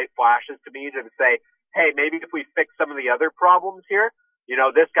enough bright flashes to me to say, hey, maybe if we fix some of the other problems here,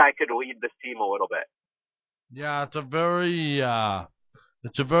 this guy could lead this team a little bit. Yeah, it's a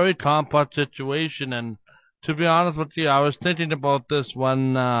very complex situation, and to be honest with you, I was thinking about this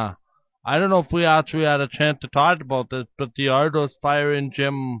when I don't know if we actually had a chance to talk about this, but the Argos firing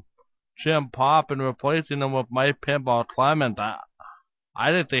Jim Popp and replacing him with Mike Pinball Clement.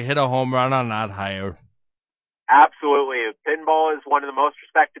 I think they hit a home run on that hire. Absolutely. Pinball is one of the most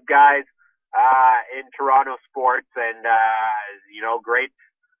respected guys in Toronto sports and, great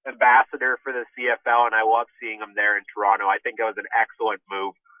ambassador for the CFL, and I love seeing him there in Toronto. I think it was an excellent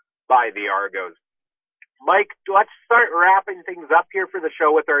move by the Argos. Mike, let's start wrapping things up here for the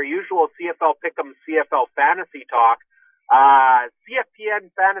show with our usual CFL Pick'em CFL Fantasy Talk.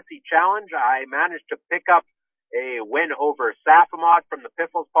 CFPN Fantasy Challenge, I managed to pick up a win over Safamod from the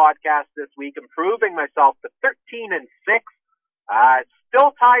Piffles podcast this week, improving myself to 13-6.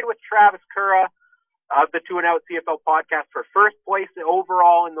 Still tied with Travis Cura of the 2 and Out CFL podcast for first place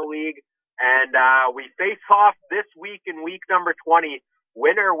overall in the league. And we face off this week in week number 20.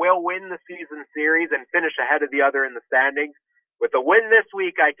 Winner will win the season series and finish ahead of the other in the standings. With a win this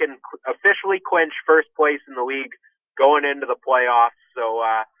week, I can officially clinch first place in the league going into the playoffs. So,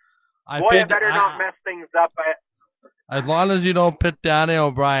 I better not mess things up. As long as you don't pick Danny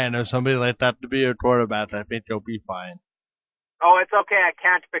O'Brien or somebody like that to be your quarterback, I think you'll be fine. Oh, it's okay. I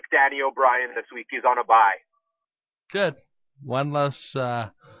can't pick Danny O'Brien this week. He's on a bye. Good. One less.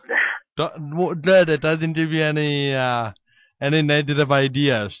 Good. It doesn't give you any negative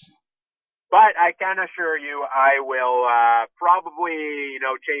ideas. But I can assure you, I will probably,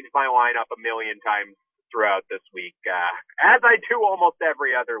 change my lineup a million times throughout this week, as I do almost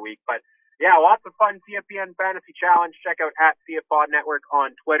every other week. But yeah, lots of fun CFPN Fantasy Challenge. Check out @CFPod Network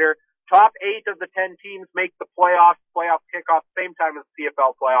on Twitter. Top 8 of the 10 teams make the playoffs. Playoff kickoff same time as the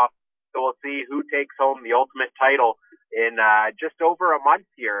CFL playoffs. So we'll see who takes home the ultimate title in just over a month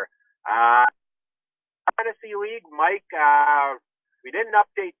here. Fantasy League, Mike, we didn't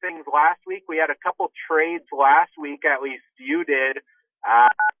update things last week. We had a couple trades last week, at least you did.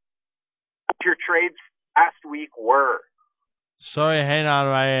 Your trades last week were? Sorry, hang on,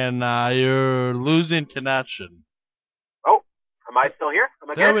 Ryan. You're losing connection. Oh, am I still here?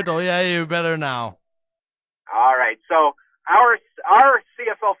 Am I there good? we go. Yeah, you're better now. All right. So our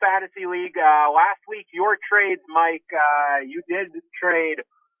CFL Fantasy League last week, your trades, Mike. You did trade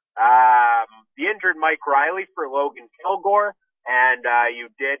the injured Mike Riley for Logan Kilgore, and you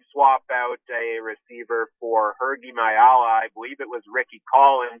did swap out a receiver for Hergy Mayala. I believe it was Ricky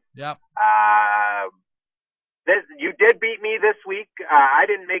Collins. Yep. You did beat me this week. I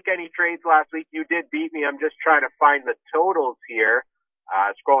didn't make any trades last week. You did beat me. I'm just trying to find the totals here.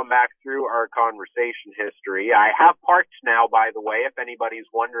 Scrolling back through our conversation history. I have parked now, by the way, if anybody's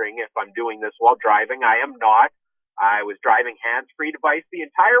wondering if I'm doing this while driving. I am not. I was driving hands-free device the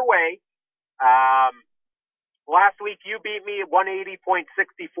entire way. Last week you beat me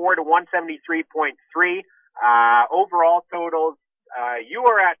 180.64 to 173.3. Overall totals, you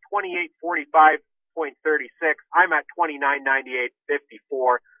are at 2845.36. I'm at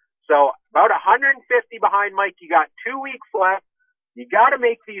 2998.54. So about 150 behind Mike. You got 2 weeks left. You got to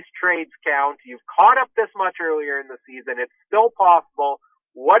make these trades count. You've caught up this much earlier in the season. It's still possible.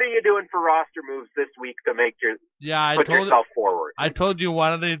 What are you doing for roster moves this week to make put yourself forward? I told you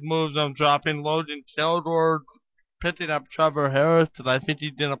one of these moves I'm dropping Logan Tildor, picking up Trevor Harris, because I think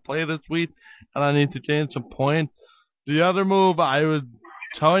he's going to play this week, and I need to change some points. The other move I was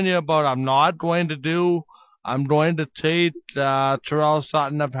telling you about I'm not going to do, I'm going to take Terrell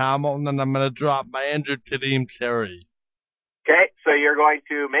Sutton of Hamilton, and I'm going to drop my injured Kadeem Terry. Okay, so you're going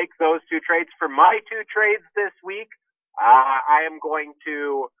to make those 2 trades. For my 2 trades this week, I am going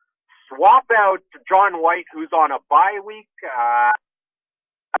to swap out John White, who's on a bye week, a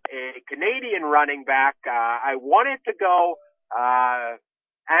Canadian running back. I wanted to go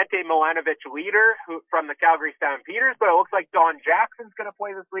Ante Milanovic leader from the Calgary Stampeders, but it looks like Don Jackson's going to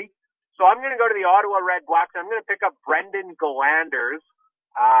play this week. So I'm going to go to the Ottawa Red Blacks. I'm going to pick up Brendan Galanders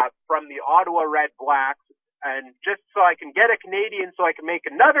from the Ottawa Red Blacks, and just so I can get a Canadian so I can make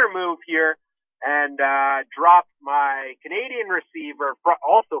another move here and drop my Canadian receiver,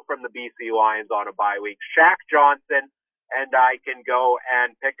 also from the BC Lions on a bye week, Shaq Johnson, and I can go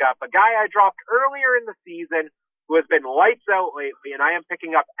and pick up a guy I dropped earlier in the season who has been lights out lately, and I am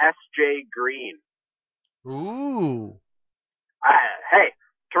picking up S.J. Green. Ooh. Hey,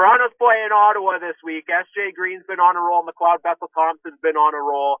 Toronto's playing Ottawa this week. S.J. Green's been on a roll. McLeod Bethel Thompson's been on a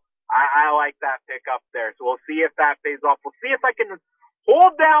roll. I like that pick up there, so we'll see if that pays off. We'll see if I can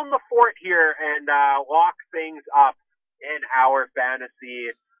hold down the fort here and lock things up in our fantasy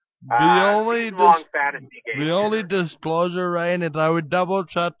fantasy game. The only disclosure, Ryan, is I would double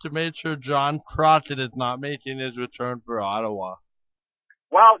check to make sure John Crockett is not making his return for Ottawa.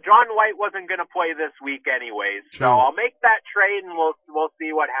 Well, John White wasn't going to play this week anyways, so I'll make that trade and we'll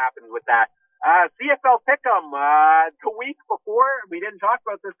see what happens with that. CFL Pick'em, the week before, we didn't talk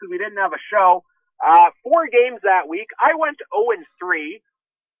about this because we didn't have a show. 4 games that week. I went 0-3.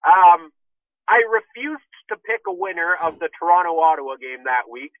 I refused to pick a winner of the Toronto-Ottawa game that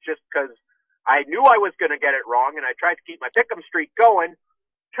week just because I knew I was going to get it wrong, and I tried to keep my pick'em streak going.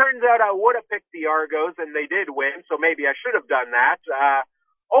 Turns out I would have picked the Argos, and they did win, so maybe I should have done that.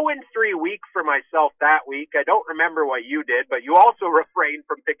 0-3 week for myself that week. I don't remember what you did, but you also refrained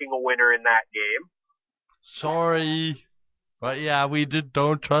from picking a winner in that game. Sorry. But yeah, we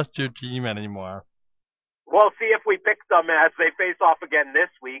don't trust your team anymore. We'll see if we pick them as they face off again this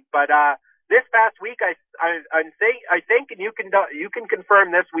week. But this past week, I think, and you can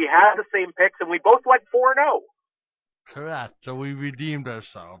confirm this, we had the same picks, and we both went 4-0. Correct. So we redeemed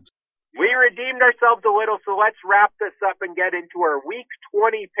ourselves. We redeemed ourselves a little, so let's wrap this up and get into our Week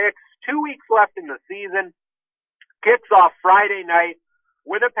 20 picks. 2 weeks left in the season. Kicks off Friday night.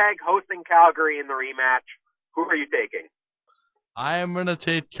 Winnipeg hosting Calgary in the rematch. Who are you taking? I am going to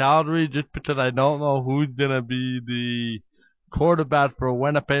take Calgary just because I don't know who's going to be the quarterback for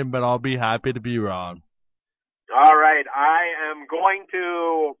Winnipeg, but I'll be happy to be wrong. All right. I am going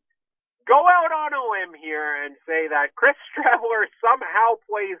to go out on a limb here and say that Chris Streveler somehow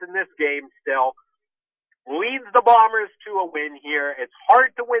plays in this game still, leads the Bombers to a win here. It's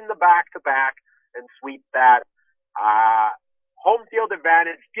hard to win the back-to-back and sweep that. Home field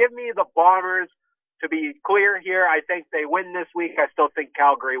advantage. Give me the Bombers. To be clear here, I think they win this week. I still think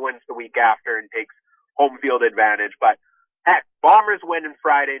Calgary wins the week after and takes home field advantage. But heck, Bombers winning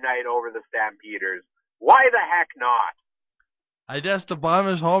Friday night over the Stampeders. Why the heck not? I guess the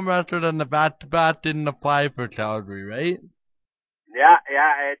Bombers' home record and the back-to-back didn't apply for Calgary, right? Yeah,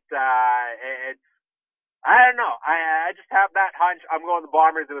 it's I don't know. I just have that hunch. I'm going the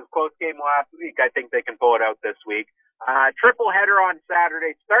Bombers. It was a close game last week. I think they can pull it out this week. Triple header on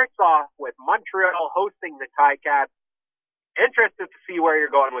Saturday starts off with Montreal hosting the Ticats. Interested to see where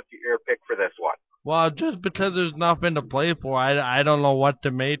you're going with your pick for this one. Well, just because there's nothing to play for, I don't know what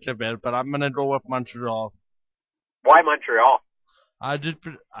to make of it, but I'm going to go with Montreal. Why Montreal? I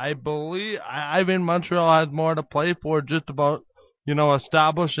believe Montreal has more to play for, just about,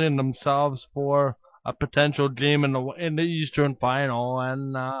 establishing themselves for a potential game in the Eastern Final,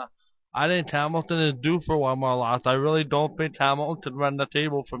 and I think Hamilton is due for one more loss. I really don't think Hamilton can run the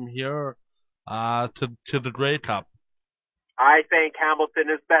table from here to the Grey Cup. I think Hamilton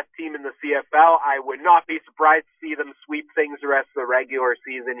is best team in the CFL. I would not be surprised to see them sweep things the rest of the regular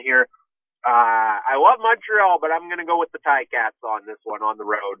season here. I love Montreal, but I'm going to go with the Ticats on this one on the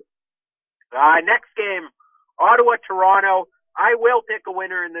road. Next game, Ottawa-Toronto. I will pick a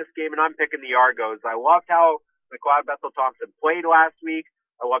winner in this game, and I'm picking the Argos. I loved how McLeod Bethel Thompson played last week.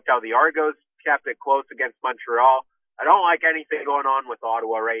 I loved how the Argos kept it close against Montreal. I don't like anything going on with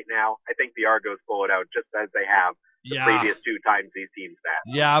Ottawa right now. I think the Argos pull it out just as they have the previous 2 times these teams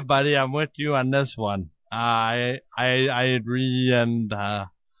met. Yeah, buddy, I'm with you on this one. I agree, and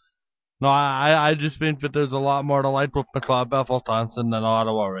no, I just think that there's a lot more to like with McLeod Bethel Thompson than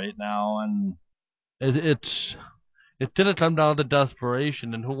Ottawa right now, and it's gonna come down to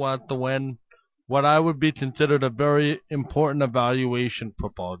desperation and who wants to win what I would be considered a very important evaluation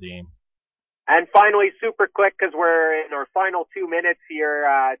football game. And finally, super quick, because we're in our final 2 minutes here,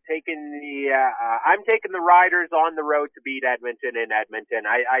 I'm taking the Riders on the road to beat Edmonton in Edmonton.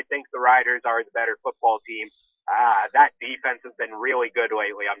 I think the Riders are the better football team. That defense has been really good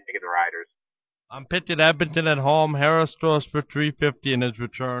lately. I'm taking the Riders. I'm picking Edmonton at home. Harris throws for 350 in his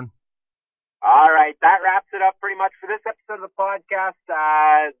return. All right, that wraps it up pretty much for this episode of the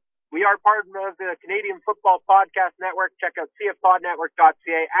podcast. We are part of the Canadian Football Podcast Network. Check out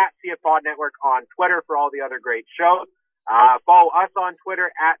cfpodnetwork.ca, at cfpodnetwork on Twitter for all the other great shows. Follow us on Twitter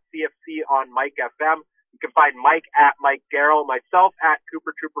at CFC on Mike FM. You can find Mike at Mike Garrell, myself at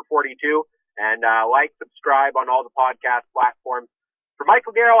Cooper Trooper 42, and subscribe on all the podcast platforms. For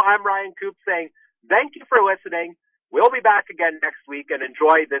Michael Garrell, I'm Ryan Coop saying thank you for listening. We'll be back again next week and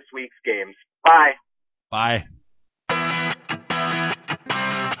enjoy this week's games. Bye. Bye.